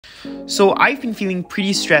So I've been feeling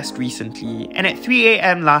pretty stressed recently, and at 3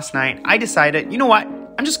 a.m. last night, I decided, you know what,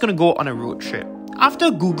 I'm just gonna go on a road trip.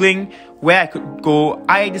 After Googling where I could go,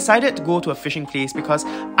 I decided to go to a fishing place because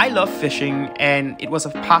I love fishing and it was a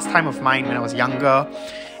pastime of mine when I was younger.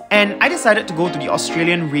 And I decided to go to the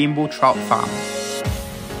Australian rainbow trout farm.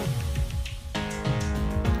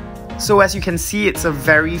 So as you can see, it's a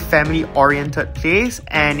very family-oriented place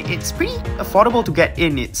and it's pretty affordable to get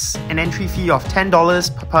in. It's an entry fee of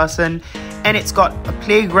 $10 per person and it's got a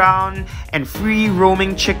playground and free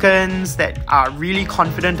roaming chickens that are really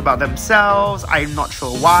confident about themselves. I'm not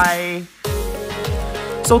sure why.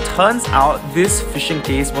 So turns out this fishing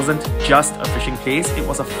place wasn't just a fishing place, it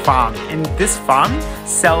was a farm. And this farm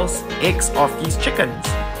sells eggs of these chickens.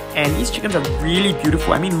 And these chickens are really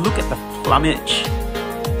beautiful. I mean, look at the plumage.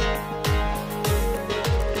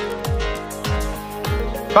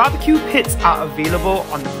 Barbecue pits are available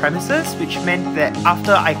on the premises, which meant that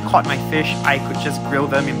after I caught my fish, I could just grill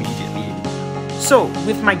them immediately. So,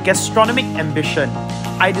 with my gastronomic ambition,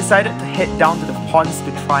 I decided to head down to the ponds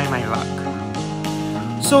to try my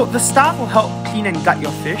luck. So, the staff will help clean and gut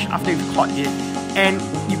your fish after you've caught it, and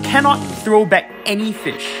you cannot throw back any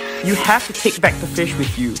fish. You have to take back the fish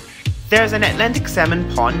with you. There's an Atlantic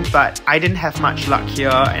salmon pond, but I didn't have much luck here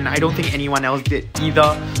and I don't think anyone else did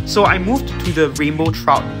either, so I moved to the rainbow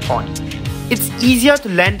trout pond. It's easier to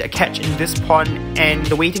land a catch in this pond and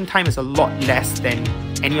the waiting time is a lot less than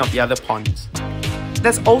any of the other ponds.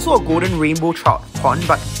 There's also a golden rainbow trout pond,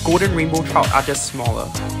 but golden rainbow trout are just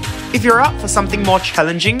smaller. If you're up for something more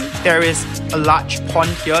challenging, there is a large pond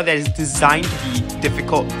here that is designed to be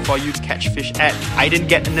difficult for you to catch fish at. I didn't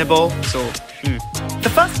get a nibble, so The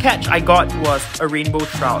first catch I got was a rainbow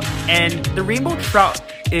trout, and the rainbow trout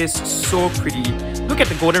is so pretty. Look at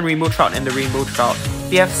the golden rainbow trout and the rainbow trout.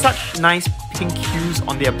 They have such nice pink hues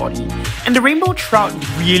on their body. And the rainbow trout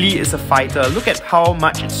really is a fighter. Look at how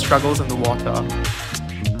much it struggles in the water.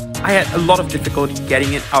 I had a lot of difficulty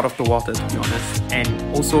getting it out of the water, to be honest,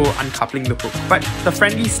 and also uncoupling the hook. But the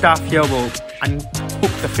friendly staff here will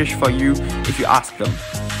unhook the fish for you if you ask them.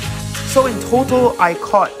 So in total, I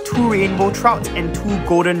caught 2 rainbow trouts and 2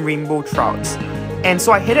 golden rainbow trouts. And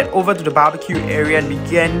so I headed over to the barbecue area and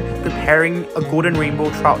began preparing a golden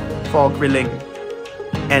rainbow trout for grilling.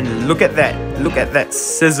 And look at that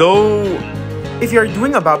sizzle! If you're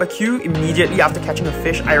doing a barbecue immediately after catching a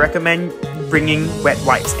fish, I recommend bringing wet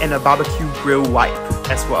wipes and a barbecue grill wipe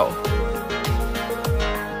as well.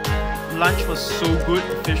 Lunch was so good,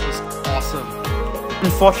 the fish was awesome.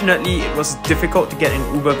 Unfortunately, it was difficult to get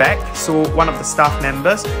an Uber back, so one of the staff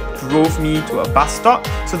members drove me to a bus stop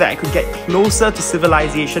so that I could get closer to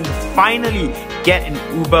civilization to finally get an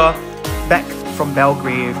Uber back from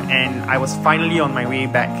Belgrave, and I was finally on my way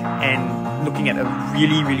back and looking at a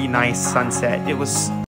really nice sunset. It was